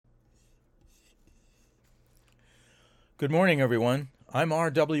Good morning, everyone. I'm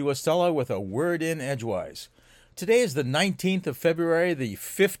R.W. Estella with a word in edgewise. Today is the 19th of February, the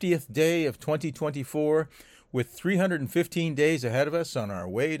 50th day of 2024, with 315 days ahead of us on our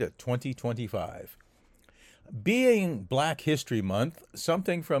way to 2025. Being Black History Month,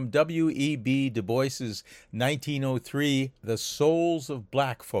 something from W.E.B. Du Bois's 1903 The Souls of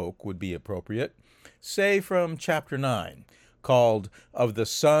Black Folk would be appropriate, say from Chapter 9, called Of the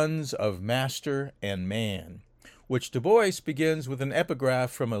Sons of Master and Man, which Du Bois begins with an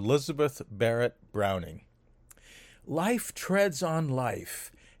epigraph from Elizabeth Barrett Browning. Life treads on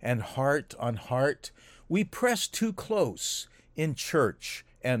life, and heart on heart, we press too close in church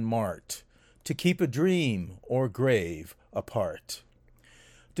and mart, to keep a dream or grave apart.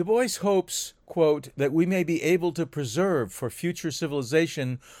 Du Bois hopes, quote, that we may be able to preserve for future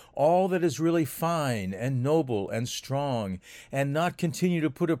civilization all that is really fine and noble and strong, and not continue to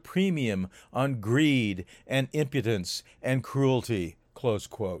put a premium on greed and impotence and cruelty, close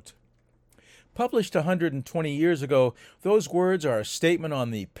quote. Published 120 years ago, those words are a statement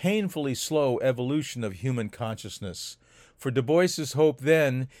on the painfully slow evolution of human consciousness. For Du Bois's hope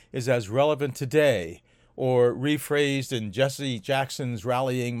then is as relevant today, or rephrased in Jesse Jackson's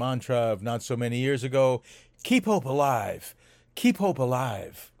rallying mantra of not so many years ago, keep hope alive, keep hope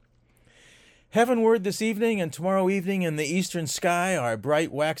alive. Heavenward this evening and tomorrow evening in the eastern sky, our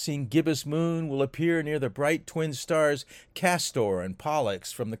bright waxing gibbous moon will appear near the bright twin stars Castor and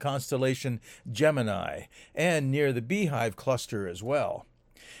Pollux from the constellation Gemini, and near the Beehive cluster as well.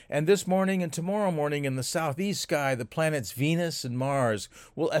 And this morning and tomorrow morning in the southeast sky, the planets Venus and Mars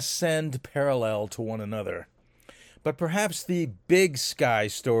will ascend parallel to one another. But perhaps the big sky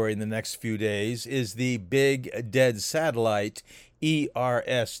story in the next few days is the big dead satellite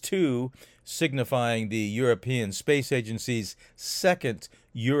ERS-2, signifying the European Space Agency's second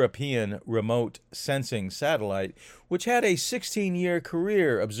European remote sensing satellite, which had a 16-year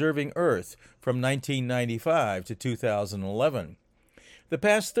career observing Earth from 1995 to 2011. The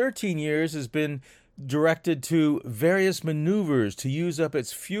past 13 years has been directed to various maneuvers to use up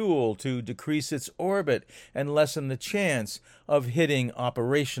its fuel to decrease its orbit and lessen the chance of hitting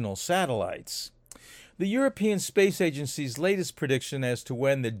operational satellites. The European Space Agency's latest prediction as to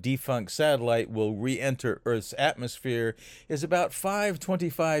when the defunct satellite will re-enter Earth's atmosphere is about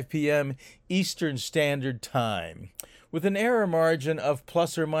 5:25 p.m. Eastern Standard Time, with an error margin of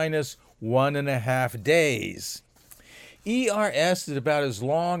plus or minus 1.5 days. ERS is about as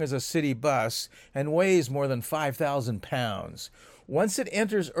long as a city bus and weighs more than 5,000 pounds. Once it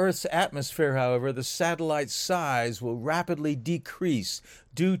enters Earth's atmosphere, however, the satellite's size will rapidly decrease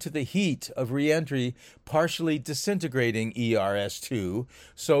due to the heat of re-entry partially disintegrating ERS-2,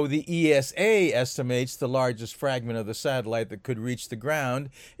 so the ESA estimates the largest fragment of the satellite that could reach the ground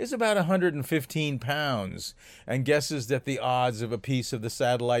is about 115 pounds, and guesses that the odds of a piece of the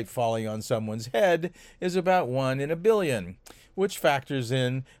satellite falling on someone's head is about 1 in a billion, which factors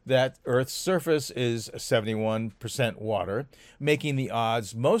in that Earth's surface is 71% water, making the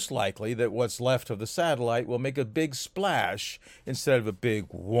odds most likely that what's left of the satellite will make a big splash instead of a big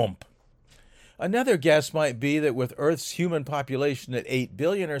whoomp. Another guess might be that with Earth's human population at 8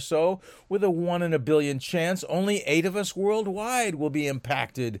 billion or so, with a 1 in a billion chance, only 8 of us worldwide will be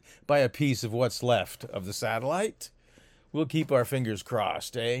impacted by a piece of what's left of the satellite. We'll keep our fingers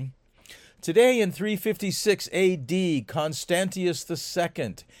crossed, eh? Today in 356 A.D., Constantius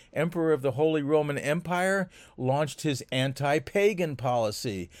II, Emperor of the Holy Roman Empire, launched his anti-pagan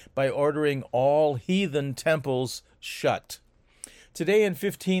policy by ordering all heathen temples shut. Today in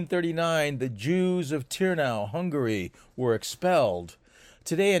 1539, the Jews of Tyrnau, Hungary, were expelled.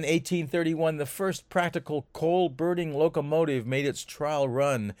 Today in 1831, the first practical coal-burning locomotive made its trial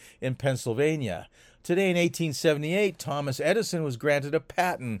run in Pennsylvania. Today in 1878, Thomas Edison was granted a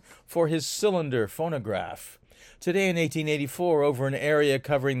patent for his cylinder phonograph. Today in 1884, over an area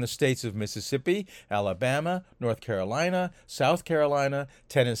covering the states of Mississippi, Alabama, North Carolina, South Carolina,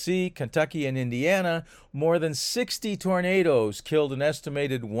 Tennessee, Kentucky, and Indiana, more than 60 tornadoes killed an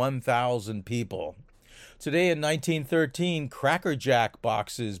estimated 1,000 people. Today in 1913, Cracker Jack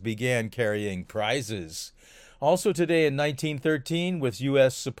boxes began carrying prizes. Also today in 1913, with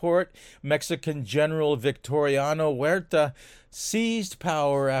U.S. support, Mexican General Victoriano Huerta seized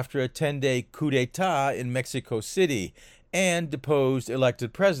power after a 10-day coup d'etat in Mexico City and deposed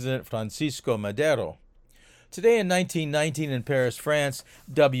elected President Francisco Madero. Today in 1919 in Paris, France,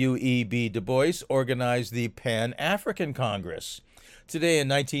 W.E.B. Du Bois organized the Pan-African Congress. Today in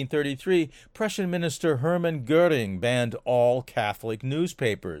 1933, Prussian Minister Hermann Goering banned all Catholic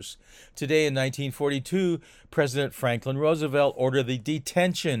newspapers. Today in 1942, President Franklin Roosevelt ordered the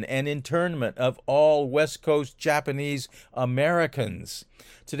detention and internment of all West Coast Japanese Americans.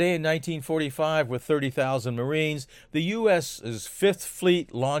 Today in 1945, with 30,000 Marines, the U.S.'s Fifth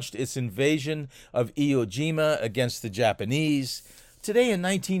Fleet launched its invasion of Iwo Jima against the Japanese. Today in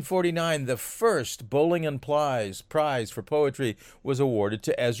 1949, the first Bowling and Prize for poetry was awarded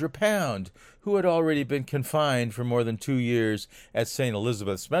to Ezra Pound, who had already been confined for more than 2 years at St.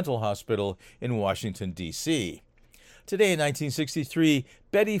 Elizabeth's Mental Hospital in Washington, D.C. Today in 1963,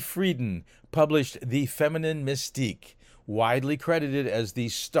 Betty Friedan published The Feminine Mystique, widely credited as the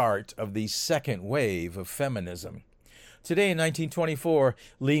start of the second wave of feminism. Today in 1924,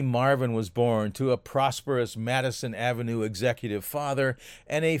 Lee Marvin was born to a prosperous Madison Avenue executive father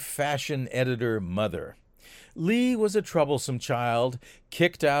and a fashion editor mother. Lee was a troublesome child,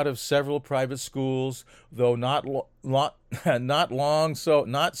 kicked out of several private schools, though not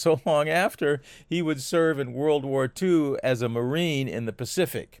so long after he would serve in World War II as a Marine in the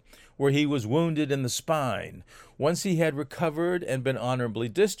Pacific, where he was wounded in the spine. Once he had recovered and been honorably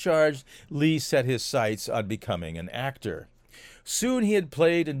discharged, Lee set his sights on becoming an actor. Soon he had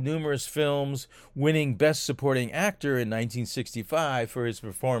played in numerous films, winning Best Supporting Actor in 1965 for his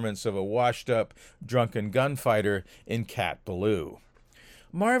performance of a washed-up, drunken gunfighter in Cat Ballou.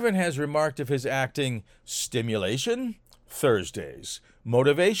 Marvin has remarked of his acting, stimulation, Thursdays.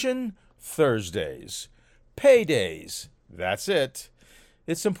 Motivation, Thursdays. Paydays, that's it.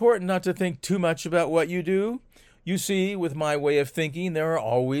 It's important not to think too much about what you do. You see, with my way of thinking, there are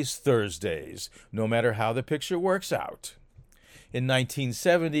always Thursdays, no matter how the picture works out. In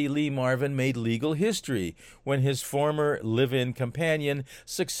 1970, Lee Marvin made legal history when his former live-in companion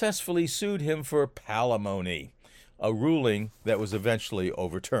successfully sued him for palimony, a ruling that was eventually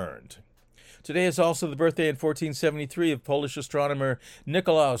overturned. Today is also the birthday in 1473 of Polish astronomer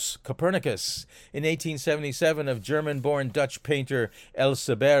Nicolaus Copernicus, in 1877 of German-born Dutch painter Else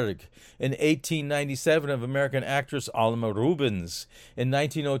Berg, in 1897 of American actress Alma Rubens, in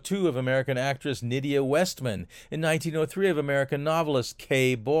 1902 of American actress Nydia Westman, in 1903 of American novelist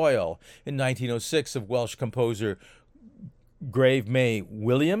Kay Boyle, in 1906 of Welsh composer Grave May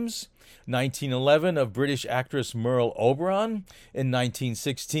Williams, 1911 of British actress Merle Oberon, in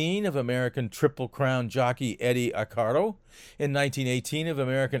 1916 of American Triple Crown jockey Eddie Acaro, in 1918 of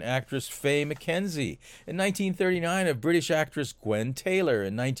American actress Faye McKenzie, in 1939 of British actress Gwen Taylor,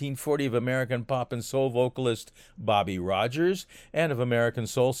 in 1940 of American pop and soul vocalist Bobby Rogers, and of American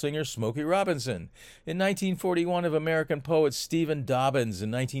soul singer Smokey Robinson, in 1941 of American poet Stephen Dobbins, in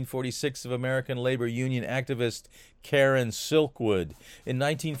 1946 of American labor union activist Karen Silkwood, in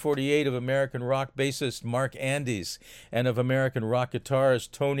 1948 of American rock bassist Mark Andes, and of American rock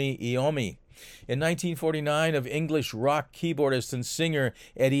guitarist Tony Iommi. In 1949 of English rock keyboardist and singer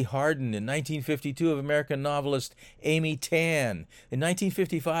Eddie Harden, in 1952 of American novelist Amy Tan, in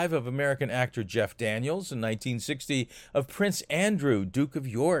 1955 of American actor Jeff Daniels, in 1960 of Prince Andrew, Duke of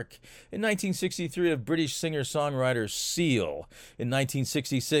York, in 1963 of British singer-songwriter Seal, in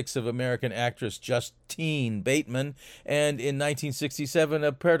 1966 of American actress Justine Bateman, and in 1967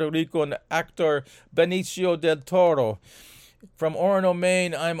 of Puerto Rican actor Benicio del Toro. From Orono,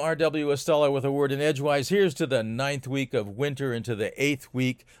 Maine, I'm R.W. Estella with a word in Edgewise. Here's to the 9th week of winter into the 8th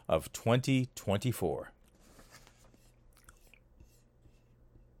week of 2024.